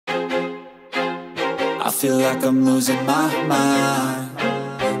I feel like I'm losing my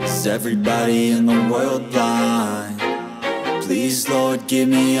mind. Is everybody in the world blind? Please, Lord, give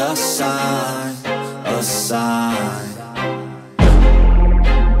me a sign, a sign.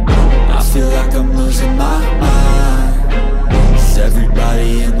 I feel like I'm losing my mind. Is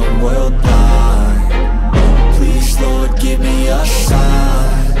everybody in the world blind? Please, Lord, give me a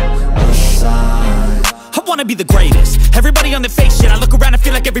sign, a sign. I wanna be the greatest. Everybody on the fake shit. I look around and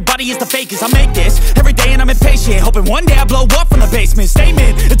feel like everybody is the fakest. I make this every day and I'm impatient, hoping one day I blow up from the basement.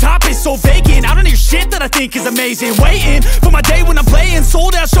 Statement, the top is so vacant. I don't hear shit that I think is amazing. Waiting for my day when I'm playing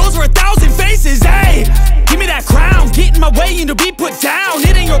sold out shows for 1,000 faces. Hey, give me that crown, get in my way and to be put down.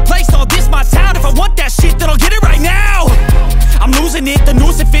 It ain't your place, no, this my town. If I want that shit, then I'll get it right now. I'm losing it, the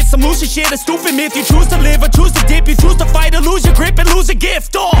noose it fits, I'm losing shit. A stupid myth, you choose to live or choose to dip. You choose to fight or lose your grip and lose a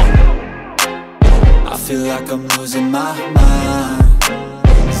gift. I feel like I'm losing my mind.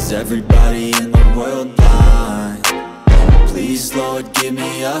 Is everybody in the world blind? Please, Lord, give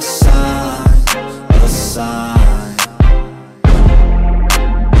me a sign, a sign.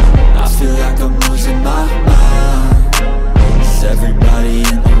 I feel like I'm losing my mind. Is everybody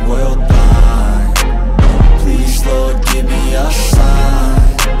in the world blind? Please, Lord, give me a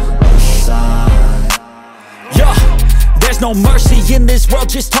sign, a sign. Yeah. There's no mercy in this world,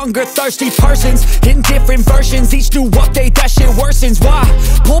 just hunger-thirsty persons in different versions. Each new update, that shit worsens. Why?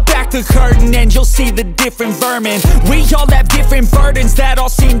 Pull back the curtain and you'll see the different vermin. We all have different burdens that all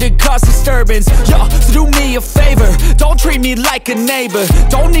seem to cause disturbance. Yo, so do me a favor, don't treat me like a neighbor.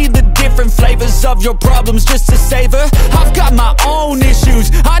 Don't need the different flavors of your problems just to savor. I've got my own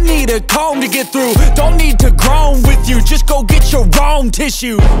issues, I need a comb to get through. Don't need to groan with you, just go get your own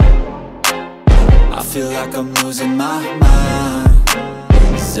tissue. I feel like I'm losing my mind.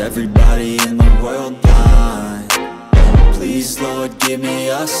 Is everybody in the world blind? Please, Lord, give me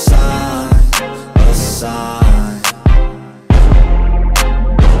a sign, a sign.